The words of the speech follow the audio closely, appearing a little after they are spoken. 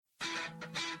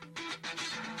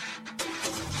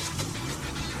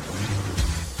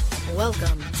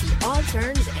Welcome to All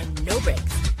Turns and No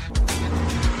Breaks.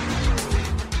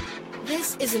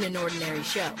 This isn't an ordinary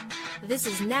show. This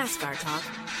is NASCAR talk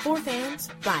for fans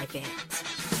by fans.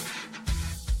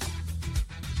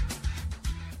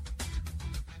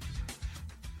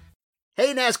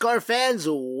 Hey NASCAR fans,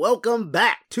 welcome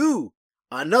back to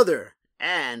another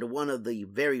and one of the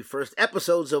very first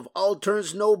episodes of All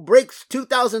Turns No Breaks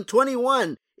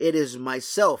 2021. It is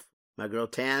myself, my girl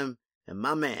Tam, and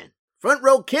my man, Front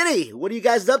Row Kenny. What are you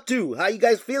guys up to? How you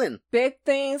guys feeling? Big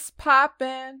things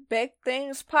poppin', big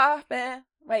things poppin'.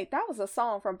 Wait, that was a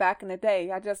song from back in the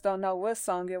day. I just don't know what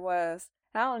song it was.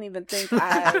 I don't even think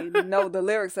I know the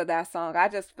lyrics of that song. I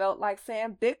just felt like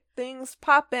saying big things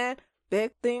poppin'.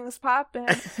 Big things poppin'.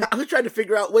 I was trying to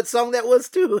figure out what song that was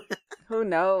too. Who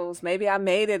knows? Maybe I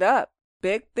made it up.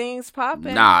 Big things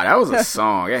poppin'. Nah, that was a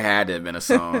song. It had to have been a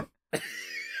song.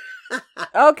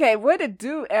 Okay, what it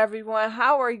do, everyone?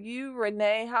 How are you,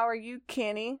 Renee? How are you,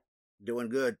 Kenny? Doing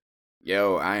good.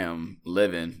 Yo, I am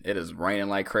living. It is raining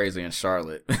like crazy in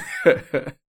Charlotte.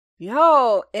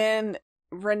 Yo, in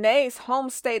Renee's home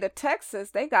state of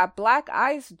Texas, they got black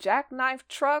ice jackknife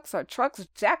trucks or trucks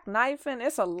jackknifing.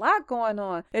 It's a lot going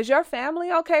on. Is your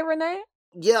family okay, Renee?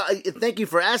 Yeah, thank you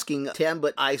for asking, Tam,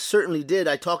 but I certainly did.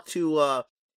 I talked to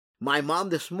my mom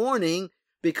this morning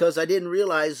because I didn't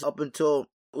realize up until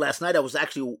last night I was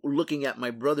actually looking at my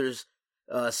brother's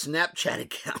Snapchat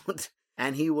account,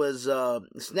 and he was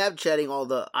Snapchatting all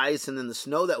the ice and then the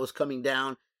snow that was coming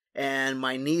down, and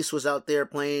my niece was out there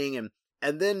playing,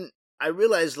 and then I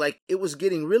realized like it was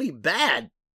getting really bad,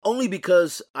 only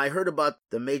because I heard about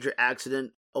the major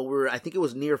accident over, I think it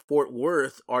was near Fort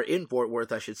Worth, or in Fort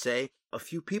Worth, I should say. A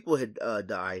few people had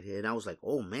died, and I was like,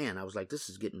 oh man, I was like, this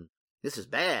is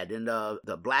bad, and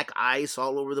the black ice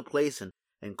all over the place, and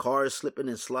cars slipping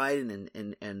and sliding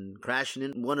and crashing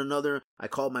into one another. I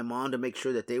called my mom to make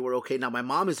sure that they were okay. Now, my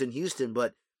mom is in Houston,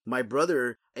 but my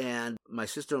brother and my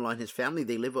sister-in-law and his family,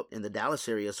 they live up in the Dallas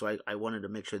area, so I wanted to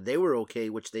make sure they were okay,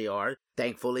 which they are,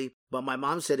 thankfully. But my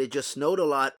mom said it just snowed a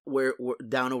lot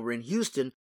down over in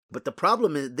Houston. But the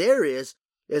problem is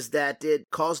that it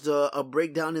caused a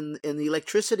breakdown in the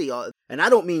electricity. And I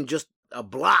don't mean just a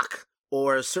block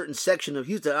or a certain section of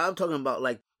Houston. I'm talking about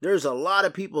like there's a lot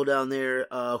of people down there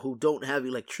who don't have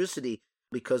electricity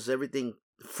because everything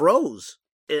froze.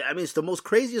 I mean, it's the most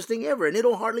craziest thing ever, and it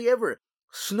don't hardly ever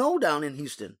snow down in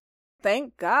Houston.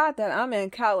 Thank God that I'm in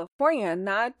California,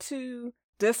 not to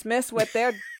dismiss what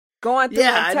they're going through in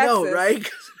Texas. I know, right?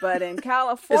 But in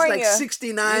California, it's like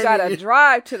 69. You gotta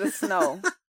drive to the snow.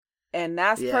 And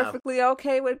that's Yeah. perfectly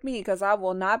okay with me, because I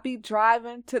will not be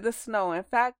driving to the snow. In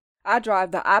fact, I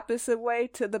drive the opposite way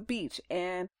to the beach.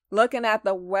 And looking at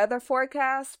the weather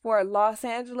forecast for Los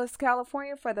Angeles,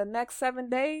 California for the next 7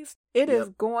 days, it is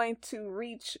going to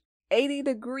reach 80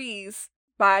 degrees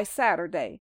by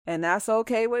Saturday. And that's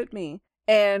okay with me.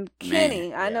 And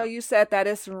Kenny, I know you said that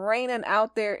it's raining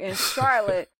out there in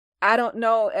Charlotte. I don't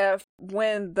know if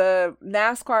when the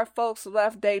NASCAR folks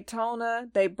left Daytona,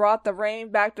 they brought the rain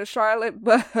back to Charlotte,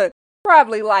 but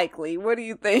probably likely. What do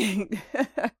you think?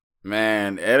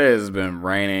 Man, it has been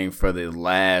raining for the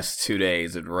last 2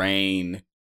 days. It rained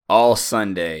all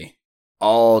Sunday,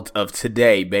 all of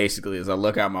today, basically. As I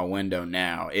look out my window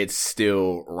now, it's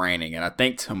still raining. And I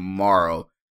think tomorrow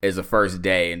is the first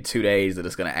day in 2 days that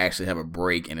it's going to actually have a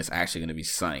break and it's actually going to be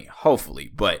sunny,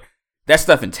 hopefully. But that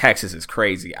stuff in Texas is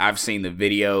crazy. I've seen the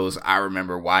videos. I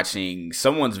remember watching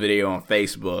someone's video on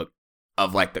Facebook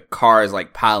of like the cars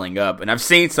like piling up. And I've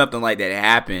seen something like that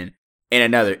happen in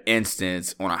another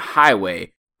instance on a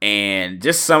highway. And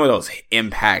just some of those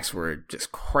impacts were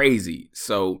just crazy.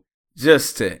 So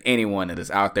just to anyone that is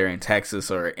out there in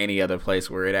Texas or any other place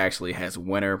where it actually has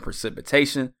winter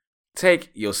precipitation, take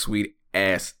your sweet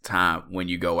ass time when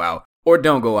you go out. Or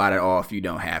don't go out at all if you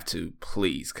don't have to,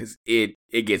 please, because it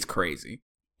gets crazy.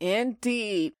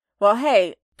 Indeed. Well,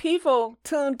 hey, people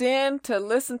tuned in to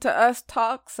listen to us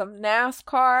talk some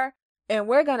NASCAR, and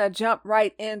we're going to jump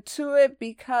right into it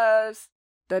because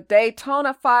the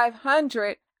Daytona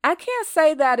 500, I can't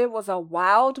say that it was a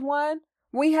wild one.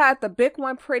 We had the big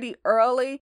one pretty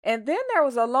early, and then there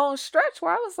was a long stretch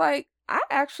where I was like, I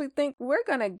actually think we're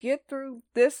going to get through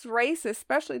this race,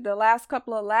 especially the last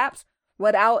couple of laps,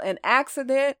 without an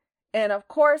accident. And of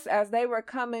course, as they were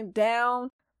coming down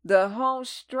the home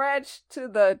stretch to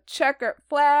the checkered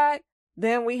flag,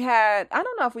 then we had, I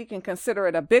don't know if we can consider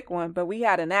it a big one, but we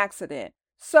had an accident.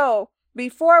 So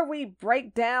before we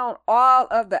break down all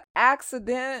of the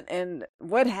accident and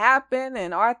what happened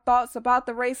and our thoughts about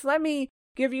the race, let me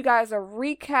give you guys a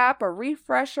recap, a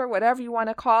refresher, whatever you want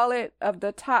to call it, of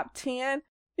the top 10.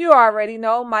 You already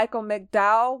know Michael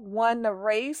McDowell won the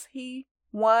race. He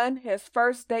won his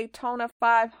first Daytona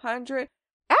 500.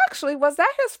 Actually, was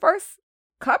that his first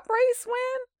Cup race win,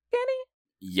 Kenny?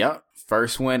 Yep.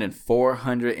 First win in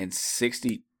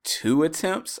 462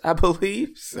 attempts, I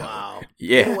believe. So, wow.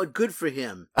 Yeah. You know what? Good for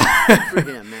him. Good for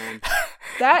him, man.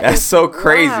 That's so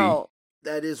crazy. Wild.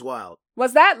 That is wild.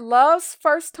 Was that Love's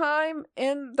first time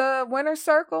in the winner's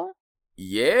circle?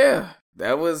 Yeah.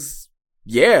 That was...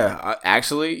 Yeah.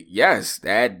 Actually, yes.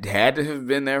 That had to have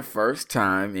been their first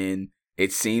time. And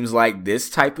it seems like this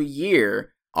type of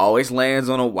year always lands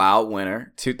on a wild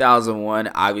winner. 2001,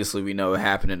 obviously we know it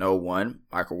happened in 01.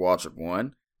 Michael Waltrip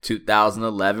won.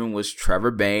 2011 was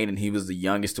Trevor Bayne, and he was the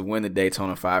youngest to win the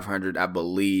Daytona 500, I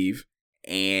believe.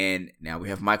 And now we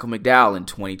have Michael McDowell in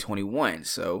 2021.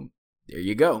 So there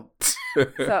you go.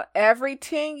 So every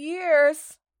 10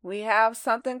 years, we have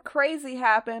something crazy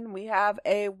happen. We have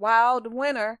a wild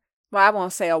winner. Well, I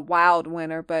won't say a wild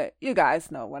winner, but you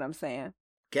guys know what I'm saying.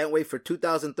 Can't wait for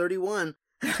 2031.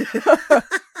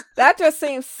 That just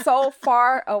seems so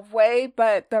far away,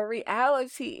 but the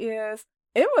reality is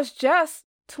it was just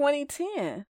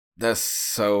 2010. That's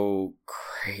so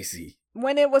crazy.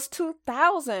 When it was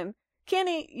 2000,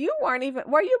 Kenny, you weren't even,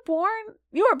 were you born?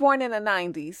 You were born in the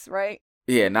 90s, right?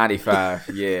 Yeah,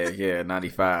 95. Yeah,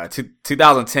 95.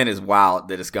 2010 is wild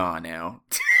that it's gone now.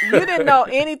 You didn't know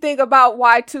anything about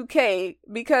Y2K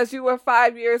because you were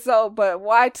 5 years old, but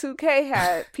Y2K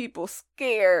had people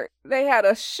scared. They had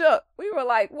us shook. We were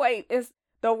like, wait, is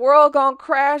the world gonna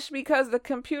crash because the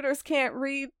computers can't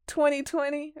read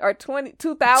 2020 or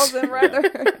 2000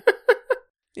 rather?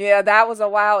 Yeah, that was a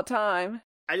wild time.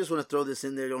 I just want to throw this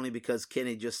in there only because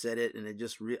Kenny just said it, and it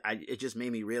just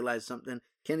made me realize something.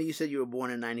 Kenny, you said you were born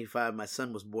in 95. My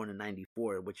son was born in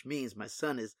 94, which means my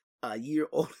son is a year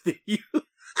older than you.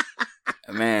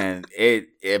 Man,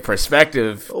 it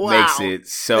perspective Wow. makes it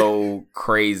so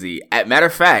crazy. Matter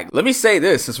of fact, let me say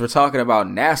this since we're talking about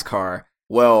NASCAR.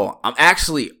 Well, I'm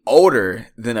actually older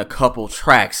than a couple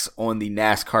tracks on the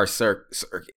NASCAR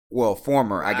circuit. Well,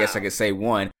 former, I guess I could say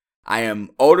one. I am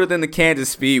older than the Kansas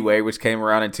Speedway, which came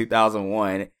around in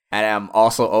 2001, and I'm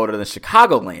also older than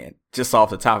Chicagoland, just off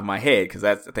the top of my head, because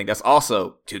I think that's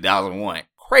also 2001.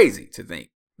 Crazy to think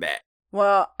that.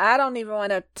 Well, I don't even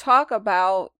want to talk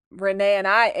about Renee and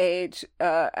I age.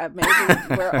 Maybe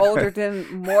we're older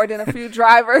than more than a few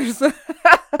drivers. Yeah.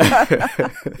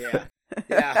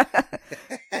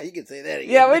 You can say that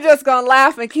again. Yeah, we're just going to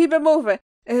laugh and keep it moving.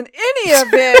 In any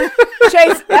event,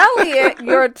 Chase Elliott,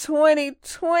 your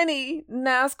 2020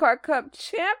 NASCAR Cup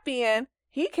champion,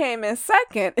 he came in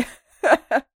second.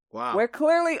 Wow. We're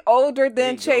clearly older There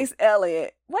than you Chase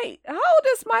Elliott. Wait, how old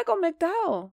is Michael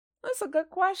McDowell? That's a good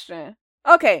question.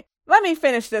 Okay, let me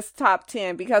finish this top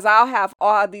 10 because I'll have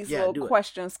all these Yeah, little do it.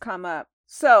 questions come up.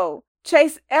 So,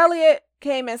 Chase Elliott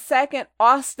came in second.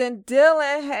 Austin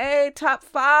Dillon, hey, top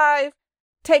 5.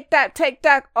 Take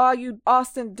that, all you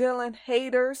Austin Dillon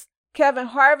haters. Kevin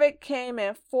Harvick came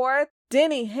in 4th.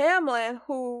 Denny Hamlin,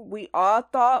 who we all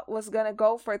thought was going to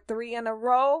go for 3 in a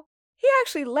row, he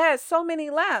actually led so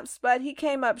many laps, but he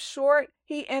came up short.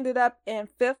 He ended up in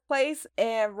 5th place,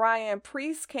 and Ryan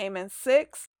Preece came in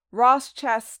 6th. Ross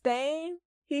Chastain,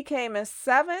 he came in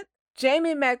 7th.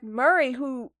 Jamie McMurray,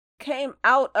 who came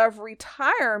out of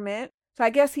retirement, so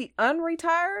I guess he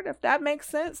unretired, if that makes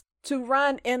sense, to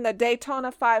run in the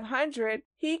Daytona 500.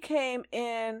 He came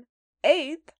in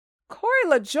 8th. Corey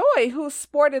LaJoie, who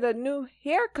sported a new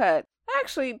haircut,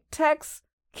 actually texted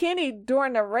Kenny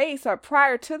during the race or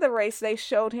prior to the race. They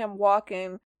showed him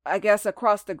walking, I guess,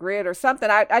 across the grid or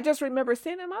something. I just remember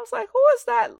seeing him. I was like, who is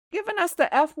that giving us the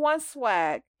F1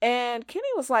 swag? And Kenny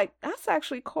was like, that's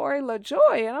actually Corey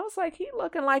LaJoie. And I was like, he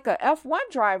looking like a F1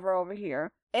 driver over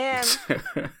here. And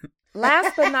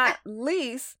last but not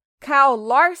least, Kyle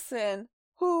Larson,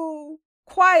 who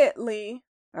quietly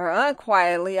or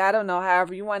unquietly, I don't know,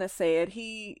 however you want to say it,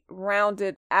 he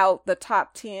rounded out the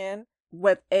top 10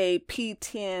 with a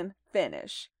P10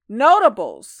 finish.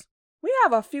 Notables. We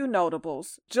have a few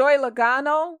notables. Joey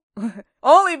Logano,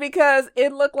 only because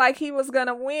it looked like he was going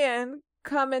to win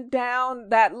coming down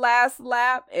that last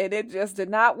lap, and it just did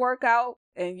not work out.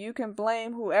 And you can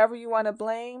blame whoever you want to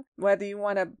blame, whether you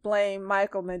want to blame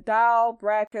Michael McDowell,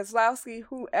 Brad Keselowski,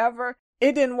 whoever.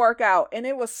 It didn't work out. And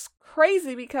it was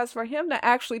crazy because for him to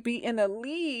actually be in the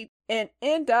lead and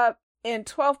end up in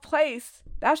 12th place,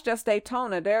 that's just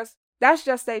Daytona. That's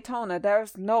just Daytona.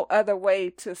 There's no other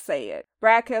way to say it.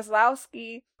 Brad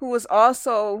Keselowski, who was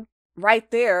also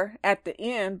right there at the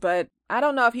end, but I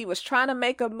don't know if he was trying to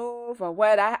make a move or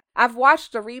what. I've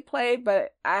watched the replay,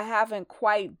 but I haven't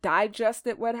quite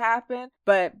digested what happened.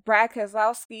 But Brad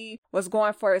Keselowski was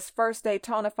going for his first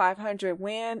Daytona 500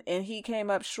 win, and he came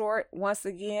up short once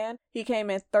again. He came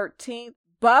in 13th.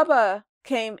 Bubba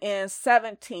came in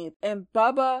 17th, and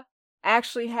Bubba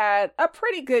actually had a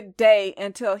pretty good day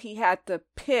until he had to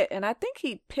pit. And I think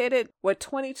he pitted with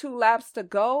 22 laps to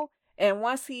go. And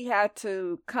once he had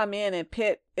to come in and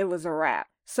pit, it was a wrap.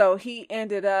 So he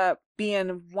ended up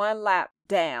being 1 lap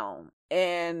down.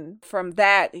 And from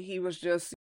that, he was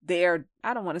just there.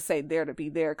 I don't want to say there to be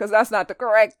there because that's not the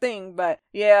correct thing. But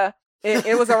yeah,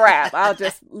 it was a wrap. I'll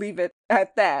just leave it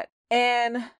at that.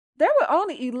 And there were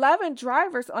only 11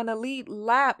 drivers on the lead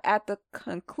lap at the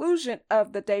conclusion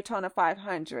of the Daytona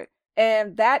 500.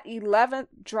 And that 11th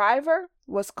driver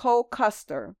was Cole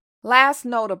Custer. Last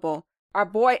notable, our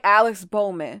boy Alex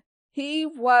Bowman. He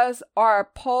was our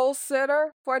pole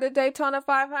sitter for the Daytona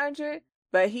 500,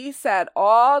 but he sat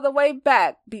all the way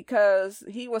back because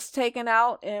he was taken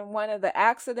out in one of the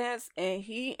accidents, and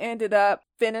he ended up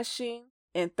finishing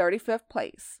in 35th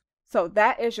place. So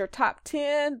that is your top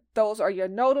 10. Those are your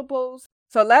notables.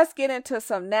 So let's get into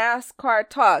some NASCAR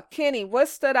talk. Kenny, what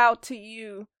stood out to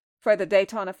you for the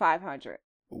Daytona 500?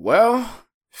 Well,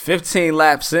 15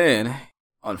 laps in,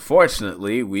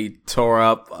 unfortunately, we tore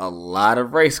up a lot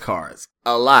of race cars.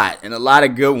 A lot. And a lot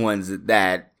of good ones at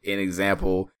that. An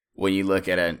example, when you look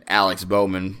at an Alex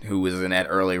Bowman, who was in that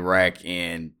early wreck,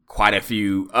 and quite a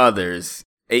few others.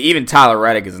 Even Tyler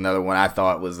Reddick is another one I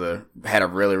thought had a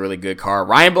really, really good car.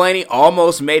 Ryan Blaney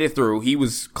almost made it through. He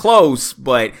was close,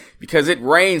 but because it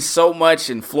rained so much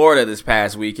in Florida this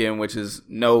past weekend, which is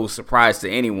no surprise to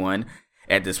anyone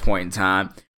at this point in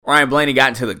time, Ryan Blaney got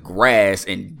into the grass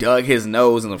and dug his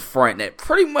nose in the front. That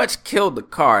pretty much killed the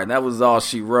car, and that was all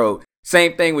she wrote.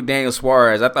 Same thing with Daniel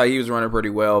Suarez. I thought he was running pretty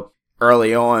well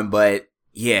early on, but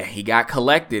yeah, he got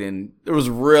collected, and there was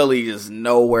really just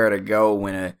nowhere to go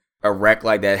when a wreck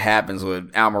like that happens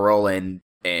with Almirola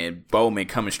and Bowman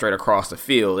coming straight across the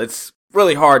field. It's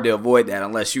really hard to avoid that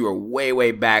unless you were way,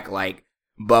 way back like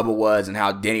Bubba was and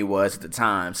how Denny was at the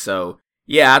time. So,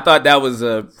 yeah, I thought that was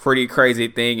a pretty crazy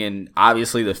thing, and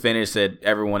obviously the finish that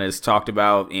everyone has talked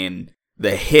about and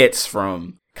the hits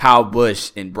from Kyle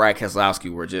Busch and Brad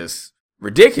Keselowski were just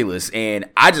ridiculous. And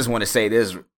I just want to say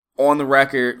this on the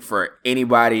record for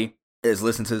anybody that's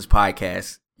listening to this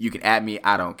podcast. You can at me,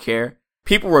 I don't care.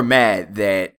 People were mad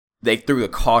that they threw the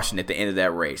caution at the end of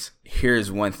that race.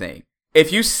 Here's one thing.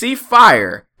 If you see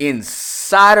fire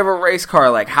inside of a race car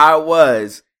like how it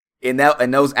was in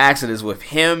those accidents with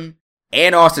him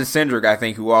and Austin Cindric, I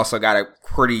think, who also got a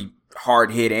pretty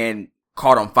hard hit and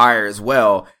caught on fire as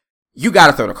well, you got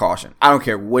to throw the caution. I don't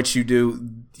care what you do.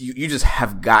 You just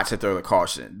have got to throw the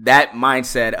caution. That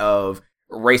mindset of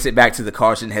race it back to the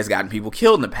caution has gotten people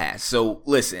killed in the past. So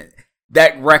listen,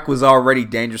 that wreck was already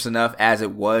dangerous enough as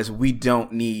it was. We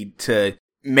don't need to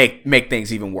make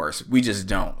things even worse. We just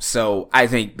don't. So I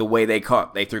think the way they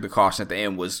threw the caution at the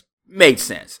end made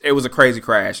sense. It was a crazy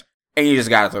crash, and you just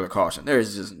got to throw the caution.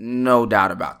 There's just no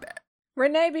doubt about that.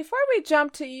 Renee, before we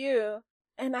jump to you,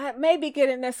 and I may be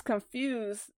getting this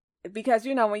confused because,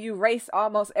 you know, when you race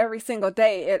almost every single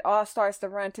day, it all starts to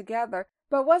run together.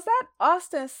 But was that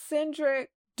Austin Cindric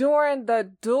during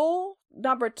the duel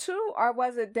number 2, or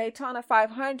was it Daytona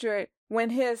 500 when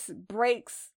his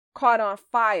brakes caught on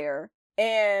fire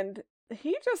and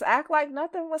he just act like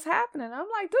nothing was happening? I'm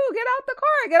like, dude, get out the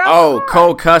car, get out the car.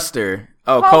 Cole Custer.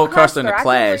 Cole Custer in the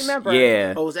clash.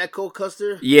 Yeah. Oh, was that Cole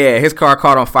Custer? Yeah, his car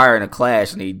caught on fire in a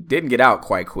clash and he didn't get out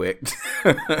quite quick.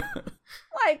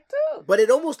 Like, dude. But it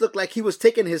almost looked like he was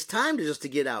taking his time to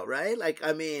get out, right? Like,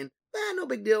 I mean, no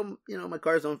big deal. You know, my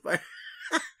car's on fire.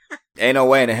 Ain't no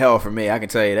way in the hell for me. I can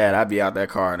tell you that. I'd be out that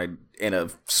car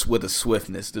with a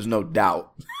swiftness. There's no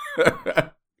doubt.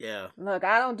 Yeah. Look,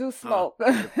 I don't do smoke.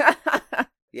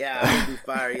 Yeah, I don't do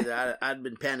fire either. I'd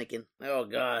been panicking. Oh,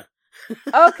 God.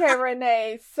 Okay,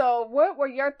 Renee. So what were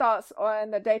your thoughts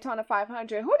on the Daytona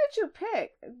 500? Who did you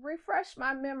pick? Refresh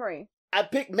my memory. I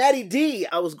picked Matty D.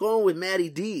 I was going with Matty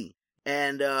D.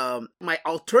 And my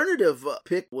alternative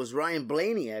pick was Ryan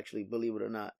Blaney, actually, believe it or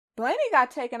not. Blaney got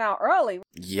taken out early.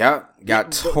 Yep,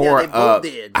 got tore up.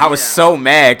 I was so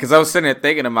mad because I was sitting there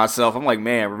thinking to myself, I'm like,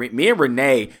 man, me and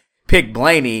Renee picked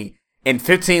Blaney, and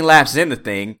 15 laps in the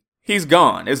thing, he's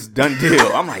gone. It's a done deal.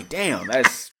 I'm like, damn,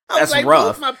 that's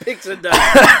rough. Both my picks are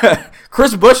done.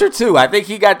 Chris Buescher too. I think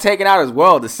he got taken out as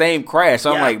well. The same crash.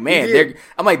 So I'm like, man,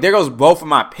 there goes both of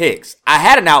my picks. I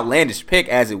had an outlandish pick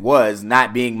as it was,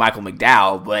 not being Michael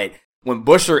McDowell, but when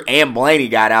Buescher and Blaney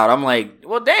got out, I'm like,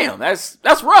 well, damn, that's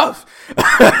rough.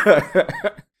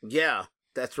 Yeah.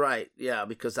 That's right. Yeah,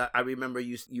 because I remember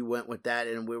you went with that,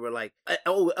 and we were like,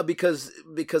 because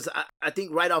I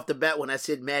think right off the bat when I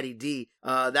said Matty D,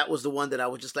 that was the one that I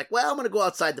was just like, well, I'm gonna go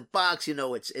outside the box.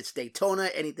 It's Daytona,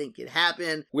 anything can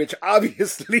happen, which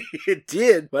obviously it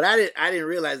did. But I didn't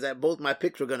realize that both my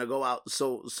picks were gonna go out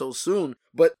so soon.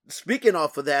 But speaking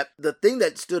off of that, the thing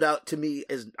that stood out to me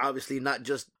is obviously not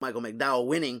just Michael McDowell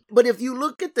winning, but if you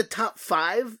look at the top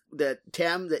 5 that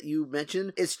you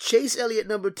mentioned, it's Chase Elliott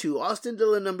number 2, Austin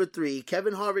Dillon number 3,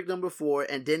 Kevin Harvick number 4,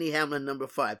 and Denny Hamlin number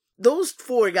 5. Those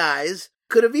 4 guys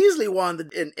could have easily won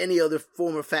in any other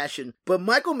form or fashion. But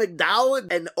Michael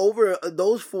McDowell and over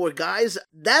those 4 guys,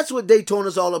 that's what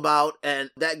Daytona's all about.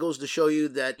 And that goes to show you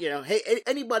that, hey,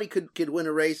 anybody could win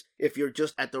a race if you're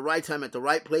just at the right time, at the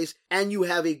right place, and you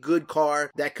have a good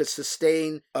car that could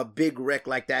sustain a big wreck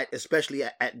like that, especially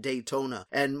at Daytona.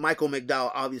 And Michael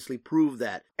McDowell obviously proved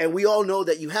that. And we all know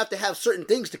that you have to have certain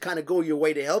things to kind of go your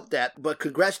way to help that. But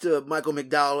congrats to Michael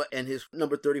McDowell and his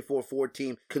number 34 Ford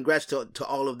team. Congrats to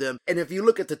all of them. And if you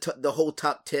look at the whole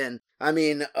top 10, I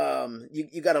mean,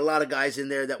 you got a lot of guys in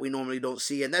there that we normally don't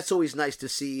see, and that's always nice to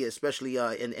see, especially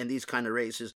in these kind of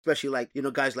races, especially like,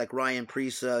 guys like Ryan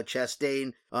Preece,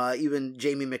 Chastain, even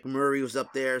Jamie McMurray was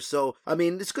up there. So, I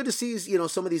mean, it's good to see,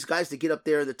 some of these guys to get up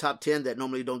there in the top 10 that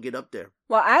normally don't get up there.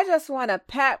 Well, I just want to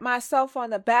pat myself on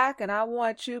the back, and I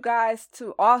want you guys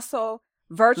to also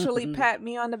virtually pat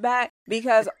me on the back,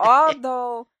 because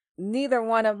although neither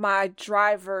one of my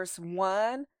drivers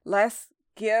won, let's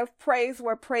give praise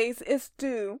where praise is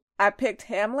due. I picked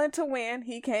Hamlin to win.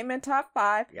 He came in top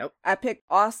 5. Yep. I picked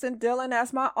Austin Dillon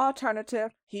as my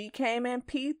alternative. He came in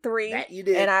P3. That you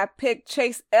did. And I picked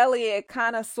Chase Elliott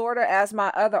kind of sort of as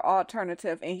my other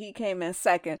alternative, and he came in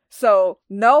second. So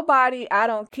nobody, I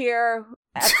don't care.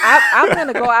 I'm going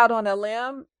to go out on a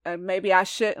limb. Maybe I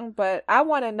shouldn't, but I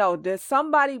want to know, did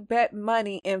somebody bet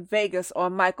money in Vegas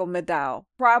on Michael McDowell?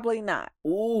 Probably not.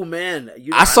 Ooh, man.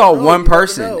 I saw one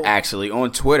person actually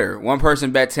on Twitter. One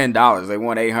person bet $10.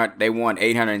 They won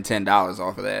 $810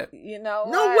 off of that.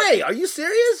 No way. Are you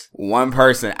serious? One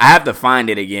person. I have to find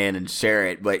it again and share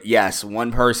it. But yes,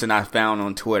 one person I found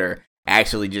on Twitter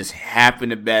actually just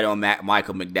happened to bet on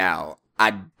Michael McDowell.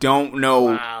 I don't know.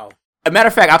 Wow. A matter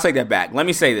of fact, I'll take that back. Let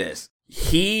me say this.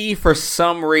 He, for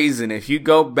some reason, if you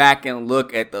go back and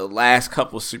look at the last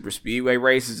couple super speedway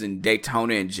races in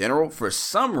Daytona in general, for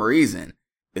some reason,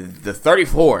 the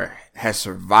 34 has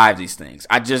survived these things.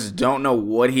 I just don't know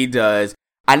what he does.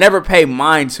 I never pay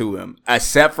mind to him,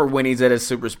 except for when he's at a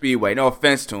super speedway. No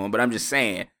offense to him, but I'm just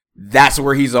saying, that's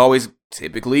where he's always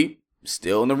typically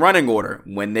still in the running order.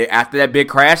 After that big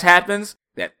crash happens,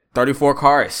 that 34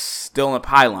 car is still in the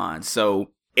pylon. So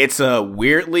it's a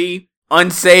weirdly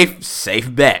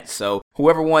safe bet. So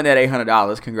whoever won that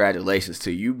 $800, congratulations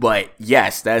to you. But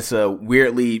yes, that's a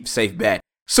weirdly safe bet.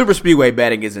 Super speedway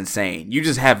betting is insane. You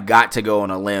just have got to go on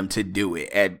a limb to do it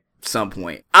at some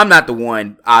point. I'm not the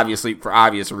one, obviously, for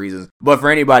obvious reasons, but for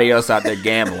anybody else out there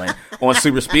gambling on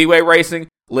super speedway racing,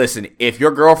 listen, if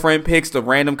your girlfriend picks the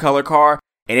random color car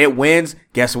and it wins,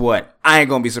 guess what? I ain't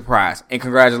gonna be surprised. And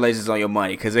congratulations on your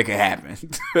money, because it can happen.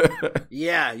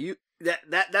 Yeah,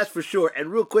 That's for sure.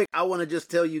 And real quick, I want to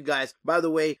just tell you guys, by the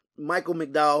way, Michael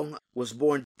McDowell was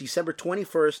born December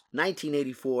 21st,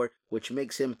 1984, which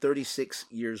makes him 36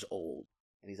 years old.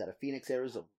 And he's out of Phoenix,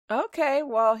 Arizona. Okay,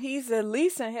 well, he's at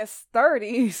least in his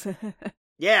 30s.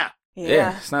 Yeah.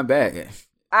 Yeah, it's not bad.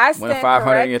 I stand won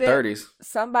 500 in your corrected. 30s.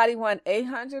 Somebody won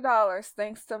 $800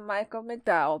 thanks to Michael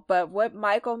McDowell. But what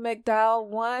Michael McDowell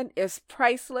won is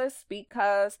priceless,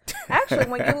 because actually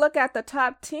when you look at the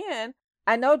top 10,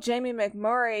 I know Jamie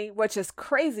McMurray, which is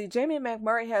crazy. Jamie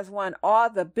McMurray has won all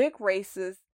the big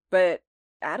races, but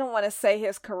I don't want to say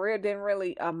his career didn't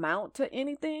really amount to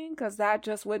anything, because that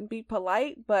just wouldn't be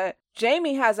polite. But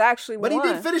Jamie has actually won. But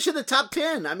he did finish in the top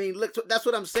 10. I mean, look, that's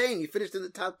what I'm saying. He finished in the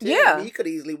top 10. Yeah. I mean, he could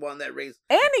have easily won that race.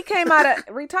 And he came out of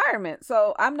retirement,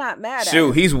 so I'm not mad at him.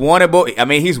 Shoot, he's won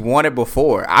it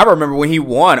before. I remember when he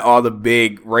won all the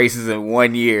big races in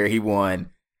 1 year. He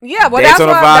won. Yeah, well,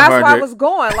 Daytona that's why 500. I was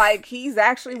going. Like, he's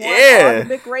actually won all the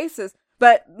big races.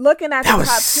 But looking at That the was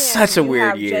top 10, such a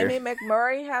weird year. Jamie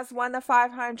McMurray has won the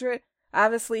 500.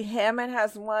 Obviously, Hamlin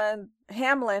has won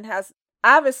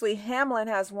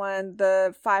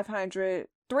the 500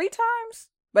 3 times,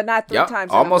 but not 3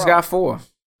 times in almost a row. got 4.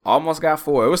 Almost got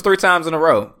 4. It was 3 times in a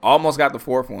row. Almost got the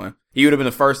 4th one. He would have been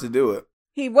the first to do it.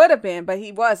 He would have been, but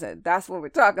he wasn't. That's what we're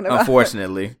talking about.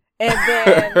 Unfortunately. And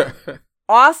then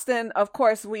Austin, of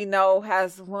course, we know,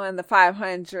 has won the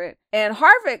 500. And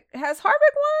Harvick, has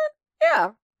Harvick won?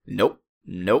 Yeah. Nope.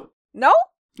 No?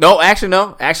 No, actually,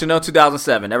 no.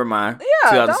 2007. Never mind.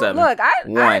 Yeah. 2007. Look,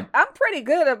 I'm pretty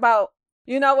good about,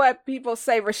 You know what? People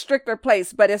say restrictor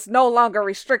plates, but it's no longer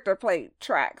restrictor plate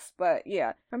tracks. But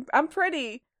yeah, I'm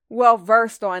pretty well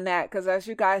versed on that because, as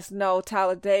you guys know,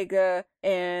 Talladega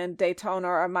and Daytona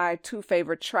are my two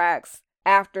favorite tracks.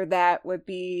 After that would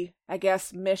be, I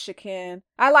guess, Michigan.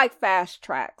 I like fast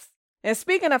tracks. And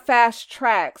speaking of fast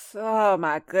tracks, oh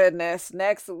my goodness,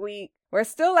 next week, we're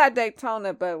still at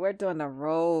Daytona, but we're doing the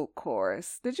road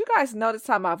course. Did you guys notice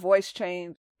how my voice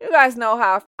changed? You guys know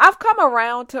how I've come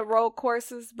around to road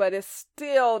courses, but it's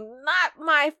still not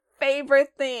my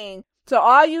favorite thing. So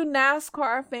all you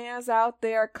NASCAR fans out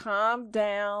there, calm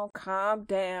down, calm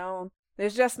down.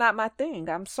 It's just not my thing.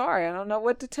 I'm sorry. I don't know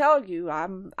what to tell you.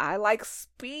 I like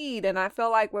speed, and I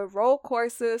feel like with road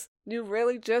courses, you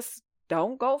really just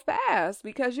don't go fast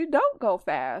because you don't go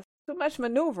fast. Too much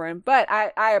maneuvering. But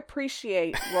I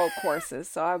appreciate road courses,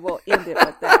 so I will end it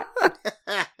with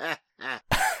that.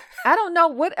 I don't know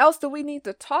what else do we need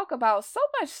to talk about. So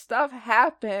much stuff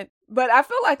happened, but I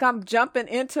feel like I'm jumping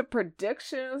into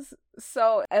predictions.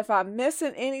 So if I'm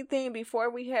missing anything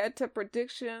before we head to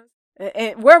predictions,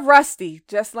 and we're rusty.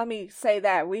 Just let me say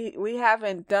that we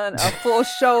haven't done a full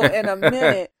show in a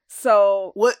minute.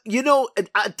 So what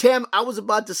Tam, I was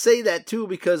about to say that too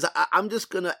because I'm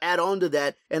just gonna add on to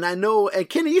that, and I know, and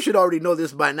Kenny, you should already know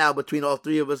this by now between all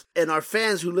three of us, and our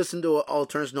fans who listen to All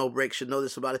Turns No Break should know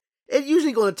this about it. It's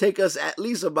usually going to take us at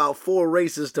least about 4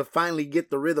 races to finally get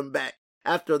the rhythm back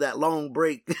after that long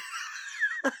break.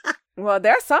 Well,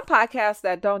 there's some podcasts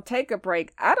that don't take a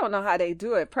break. I don't know how they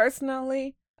do it.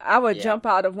 Personally, I would jump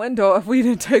out a window if we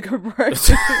didn't take a break.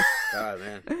 God,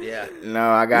 man. Yeah. No,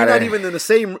 I got it. We're not even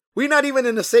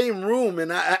in the same room,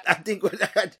 and I think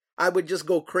I would just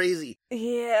go crazy.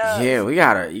 Yeah. Yeah,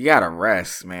 you gotta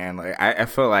rest, man. Like I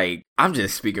feel like I'm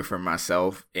just speaking for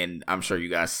myself, and I'm sure you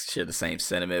guys share the same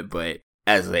sentiment, but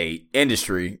as a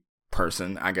industry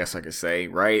person, I guess I could say,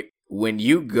 right? When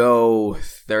you go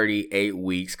 38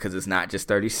 weeks, because it's not just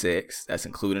 36, that's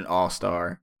including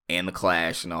All-Star and the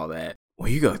Clash and all that.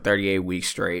 When you go 38 weeks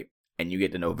straight and you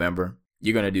get to November,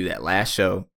 you're going to do that last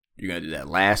show, you're going to do that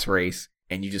last race,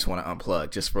 and you just want to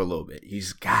unplug just for a little bit. You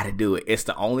just got to do it. It's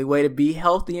the only way to be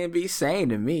healthy and be sane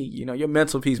to me. You know, your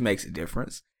mental peace makes a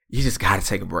difference. You just got to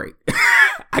take a break.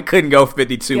 I couldn't go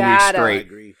 52 weeks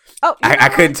straight. Oh, I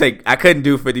couldn't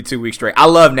do 52 weeks straight. I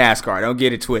love NASCAR. Don't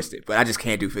get it twisted, but I just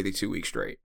can't do 52 weeks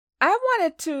straight.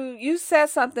 You said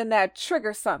something that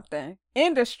triggered something.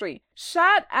 Industry.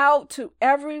 Shout out to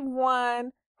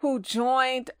everyone who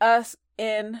joined us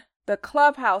in the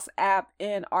Clubhouse app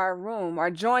in our room,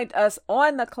 or joined us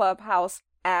on the Clubhouse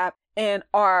app in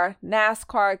our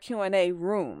NASCAR Q&A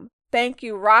room. Thank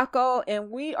you, Rocco. And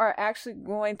we are actually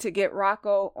going to get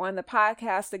Rocco on the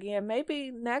podcast again,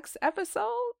 maybe next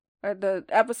episode or the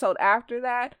episode after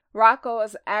that. Rocco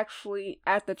is actually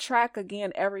at the track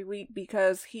again every week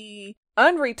because he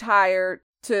unretired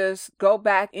to go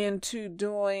back into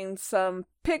doing some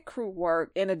pit crew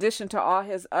work in addition to all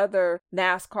his other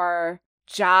NASCAR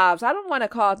jobs. I don't want to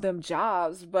call them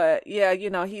jobs, but yeah, you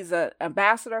know, he's an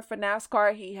ambassador for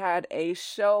NASCAR. He had a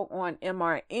show on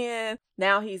MRN.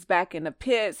 Now he's back in the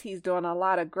pits. He's doing a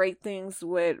lot of great things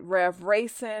with Rev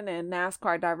Racing and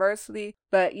NASCAR Diversity.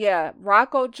 But yeah,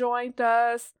 Rocco joined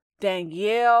us.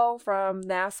 Danielle from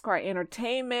NASCAR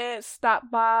Entertainment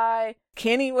stopped by.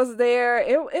 Kenny was there.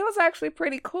 It was actually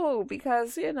pretty cool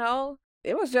because, you know,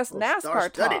 it was just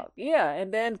NASCAR talk. Yeah,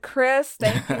 and then Chris,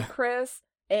 thank you, Chris.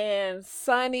 And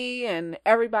Sonny and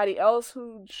everybody else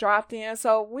who dropped in.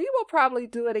 So we will probably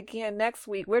do it again next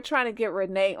week. We're trying to get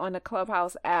Renee on the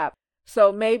Clubhouse app.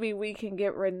 So maybe we can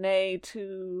get Renee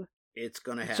to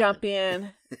jump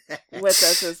in with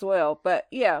us as well. But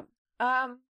yeah.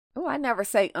 Oh, I never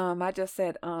say I just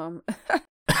said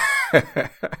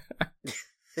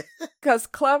Because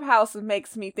Clubhouse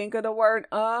makes me think of the word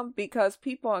because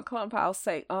people in Clubhouse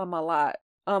say a lot.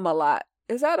 A lot.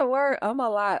 Is that a word? A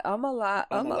lot.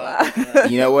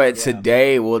 You know what? Yeah.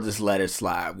 Today, we'll just let it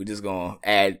slide. We're just going to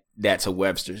add that to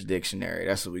Webster's dictionary.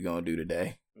 That's what we're going to do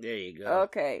today. There you go.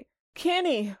 Okay.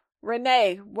 Kenny,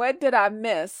 Renee, what did I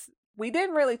miss? We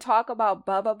didn't really talk about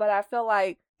Bubba, but I feel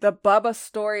like the Bubba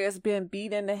story has been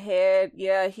beat in the head.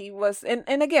 Yeah, he was, and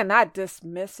again, not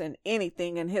dismissing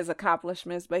anything in his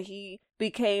accomplishments, but he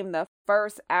became the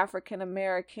first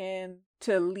African-American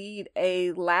to lead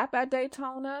a lap at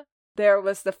Daytona. There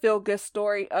was the feel-good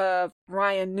story of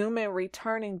Ryan Newman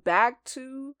returning back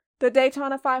to the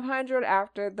Daytona 500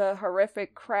 after the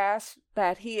horrific crash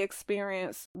that he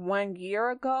experienced 1 year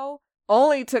ago,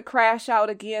 only to crash out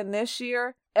again this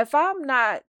year. I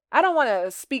don't want to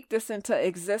speak this into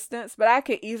existence, but I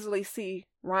could easily see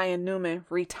Ryan Newman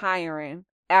retiring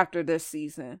after this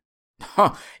season.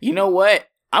 Huh. You know what?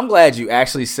 I'm glad you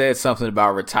actually said something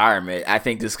about retirement. I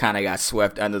think this kind of got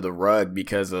swept under the rug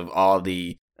because of all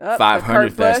the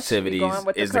 500 festivities.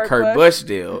 Is the Kurt Busch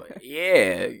deal?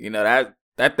 Yeah,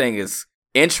 that thing is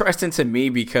interesting to me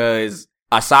because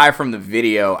aside from the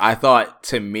video, I thought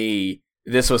to me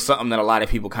this was something that a lot of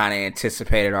people kind of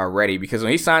anticipated already because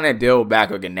when he signed that deal back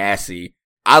with Ganassi,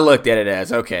 I looked at it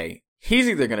as, okay, he's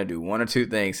either going to do one or two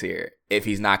things here. If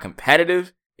he's not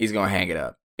competitive, he's going to hang it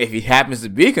up. If he happens to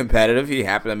be competitive, he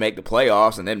happened to make the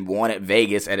playoffs and then won at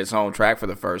Vegas at his home track for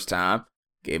the first time,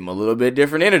 gave him a little bit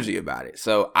different energy about it.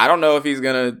 So I don't know if he's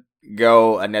going to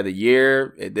go another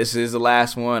year. This is the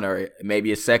last one or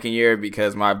maybe a second year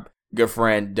because my good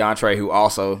friend Dontre, who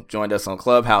also joined us on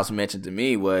Clubhouse, mentioned to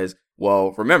me was,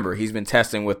 well, remember, he's been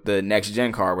testing with the next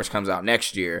gen car, which comes out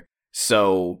next year.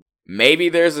 So maybe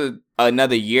there's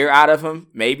another year out of him,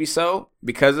 maybe so,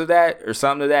 because of that or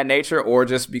something of that nature, or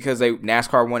just because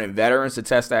NASCAR wanted veterans to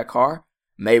test that car.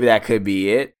 Maybe that could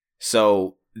be it.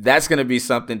 So that's going to be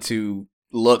something to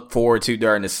look forward to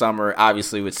during the summer.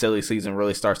 Obviously, with silly season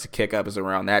really starts to kick up is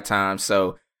around that time.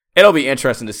 So it'll be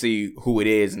interesting to see who it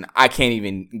is. And I can't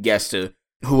even guess to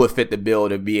who would fit the bill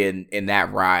to be in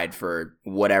that ride for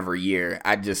whatever year.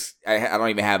 I don't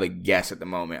even have a guess at the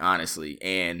moment, honestly.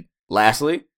 And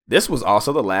lastly, this was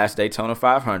also the last Daytona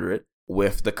 500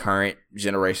 with the current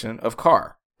generation of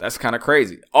car. That's kind of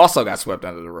crazy. Also got swept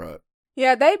under the rug.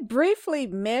 Yeah, they briefly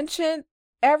mentioned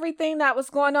everything that was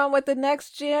going on with the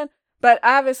next gen, but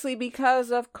obviously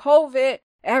because of COVID,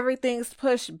 everything's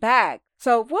pushed back.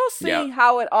 So we'll see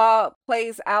how it all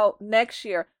plays out next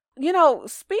year.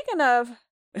 Speaking of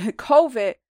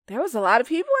COVID, there was a lot of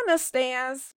people in the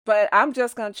stands, but I'm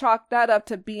just going to chalk that up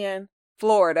to being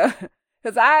Florida.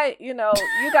 Because you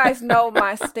guys know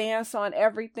my stance on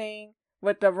everything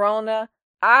with the Rona.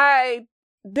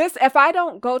 If I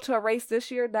don't go to a race this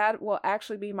year, that will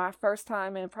actually be my first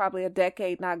time in probably a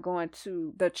decade not going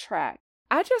to the track.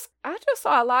 I just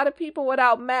saw a lot of people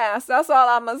without masks. That's all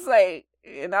I'm going to say.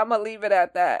 And I'm going to leave it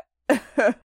at that.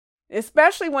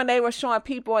 Especially when they were showing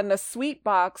people in the suite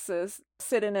boxes,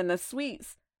 sitting in the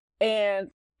suites.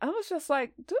 And I was just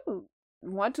like, dude,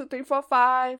 1, 2, 3, 4,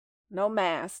 5, no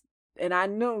mask. And I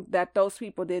knew that those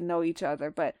people didn't know each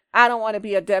other, but I don't want to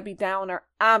be a Debbie Downer.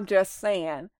 I'm just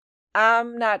saying,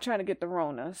 I'm not trying to get the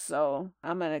Rona, so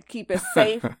I'm going to keep it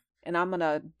safe and I'm going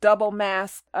to double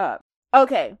mask up.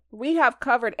 Okay, we have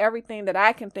covered everything that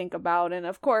I can think about. And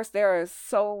of course, there are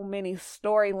so many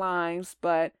storylines,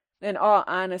 but in all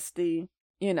honesty,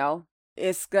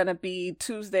 it's going to be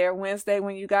Tuesday or Wednesday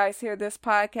when you guys hear this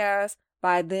podcast.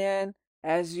 By then,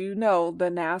 as you know, the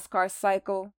NASCAR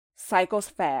cycles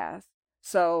fast.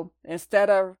 So instead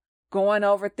of going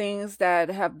over things that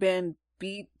have been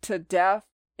beat to death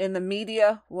in the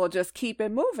media, we'll just keep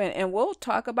it moving and we'll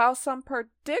talk about some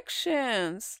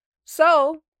predictions.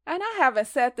 So, and I haven't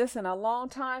said this in a long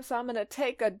time, so I'm going to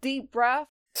take a deep breath.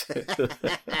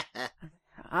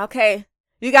 Okay.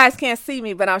 You guys can't see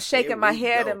me, but I'm shaking my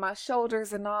head and my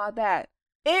shoulders and all that.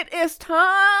 It is time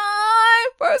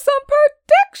for some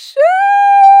predictions.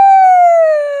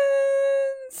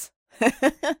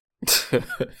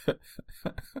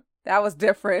 That was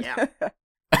different. Yeah.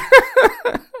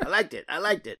 I liked it.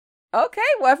 Okay,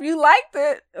 well, if you liked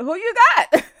it, who you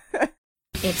got?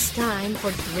 It's time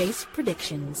for race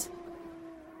predictions.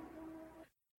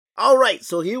 All right,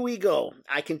 so here we go.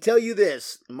 I can tell you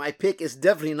this. My pick is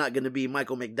definitely not going to be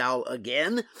Michael McDowell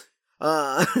again.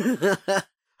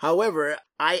 However,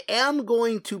 I am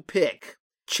going to pick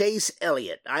Chase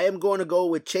Elliott. I am going to go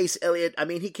with Chase Elliott. I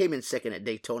mean, he came in second at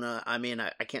Daytona. I mean,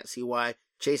 I can't see why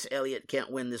Chase Elliott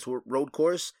can't win this road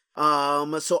course.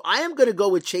 So I am going to go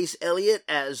with Chase Elliott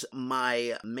as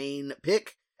my main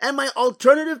pick. And my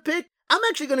alternative pick, I'm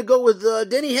actually going to go with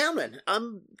Denny Hamlin.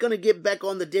 I'm going to get back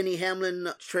on the Denny Hamlin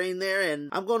train there, and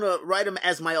I'm going to write him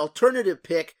as my alternative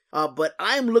pick. But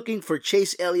I'm looking for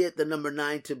Chase Elliott, the number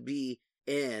 9, to be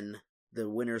in the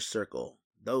winner's circle.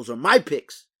 Those are my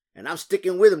picks, and I'm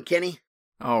sticking with them, Kenny.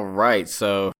 All right,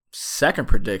 so second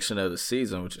prediction of the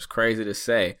season, which is crazy to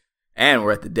say. And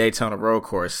we're at the Daytona road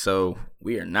course, so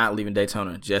we are not leaving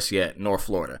Daytona just yet, nor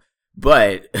Florida.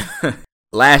 But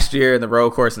last year in the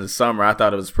road course in the summer, I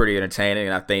thought it was pretty entertaining,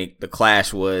 and I think the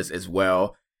Clash was as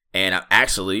well. And I'm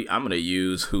going to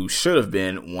use who should have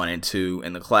been 1 and 2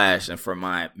 in the Clash. And for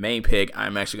my main pick,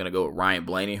 I'm actually going to go with Ryan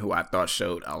Blaney, who I thought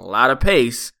showed a lot of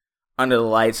pace under the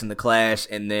lights in the Clash.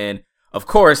 And then, of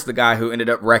course, the guy who ended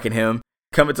up wrecking him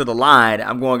coming to the line,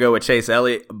 I'm going to go with Chase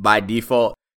Elliott by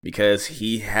default, because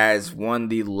he has won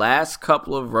the last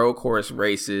couple of road course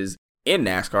races in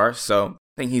NASCAR. So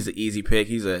I think he's an easy pick.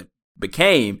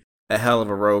 Became a hell of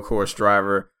a road course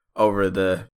driver over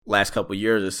the last couple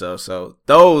years or so. So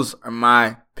those are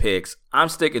my picks. I'm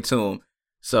sticking to them.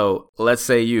 So let's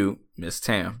say you, Miss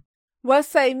Tam. What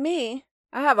say me?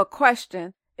 I have a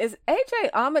question. Is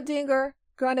AJ Allmendinger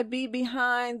going to be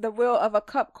behind the wheel of a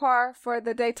cup car for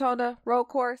the Daytona road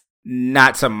course?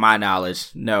 Not to my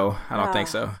knowledge. No, I don't think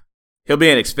so. He'll be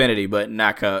in Xfinity, but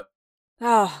not Cup.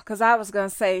 Oh, because I was going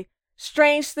to say,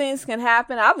 strange things can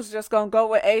happen. I was just going to go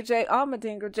with AJ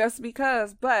Allmendinger just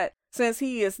because. But since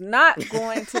he is not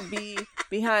going to be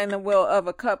behind the wheel of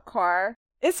a cup car,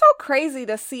 it's so crazy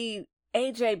to see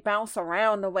AJ bounce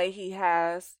around the way he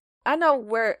has. I know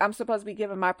where I'm supposed to be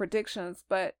giving my predictions,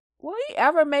 but will he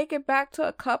ever make it back to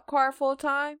a cup car full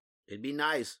time? It'd be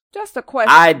nice. Just a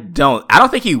question. I don't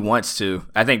think he wants to.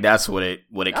 I think that's what it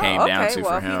came down to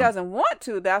for him. If he doesn't want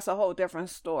to, that's a whole different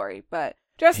story. But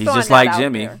he's just like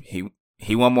Jimmy.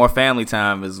 He want more family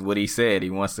time, is what he said. He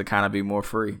wants to kind of be more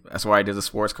free. That's why he does the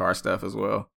sports car stuff as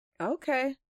well.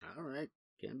 Okay. All right.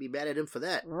 Can't be mad at him for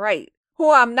that. Right.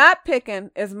 Who I'm not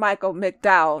picking is Michael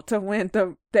McDowell to win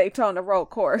the Daytona road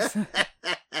course.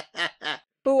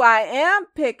 Who I am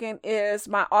picking is,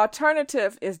 my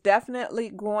alternative is definitely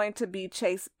going to be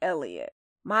Chase Elliott.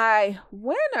 My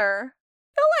winner,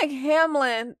 I feel like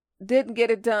Hamlin didn't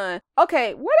get it done.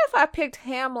 Okay, what if I picked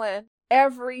Hamlin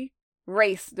every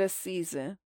race this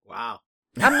season? Wow.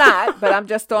 I'm not, but I'm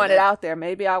just throwing it out there.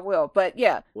 Maybe I will, but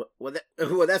yeah. Well,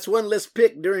 that's one less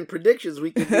pick during predictions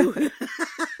we can do.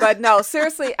 But no,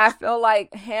 seriously, I feel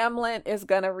like Hamlin is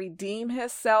going to redeem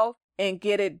himself and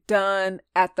get it done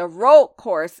at the road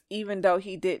course, even though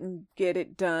he didn't get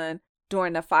it done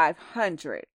during the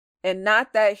 500. And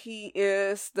not that he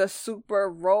is the super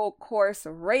road course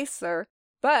racer,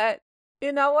 but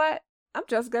you know what? I'm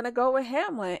just going to go with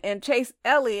Hamlin and Chase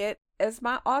Elliott as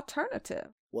my alternative.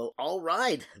 Well, all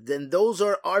right. Then those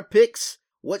are our picks.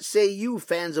 What say you,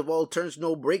 fans of All Turns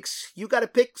No Breaks? You got a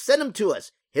pick? Send them to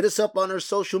us. Hit us up on our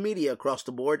social media across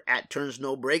the board at Turns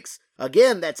No Breaks.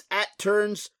 Again, that's at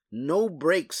Turns No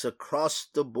Breaks across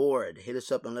the board. Hit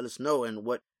us up and let us know and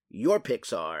what your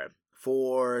picks are.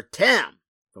 For Tam,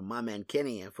 for my man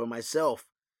Kenny, and for myself,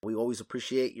 we always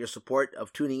appreciate your support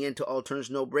of tuning in to All Turns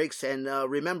No Breaks. And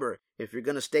remember, if you're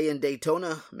going to stay in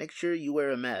Daytona, make sure you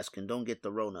wear a mask and don't get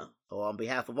the Rona. So on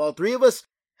behalf of all three of us,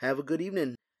 have a good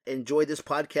evening. Enjoy this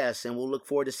podcast, and we'll look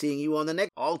forward to seeing you on the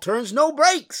next All Turns No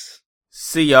Breaks.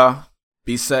 See y'all.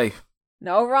 Be safe.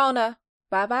 No Rona.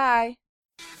 Bye-bye.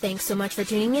 Thanks so much for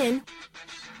tuning in.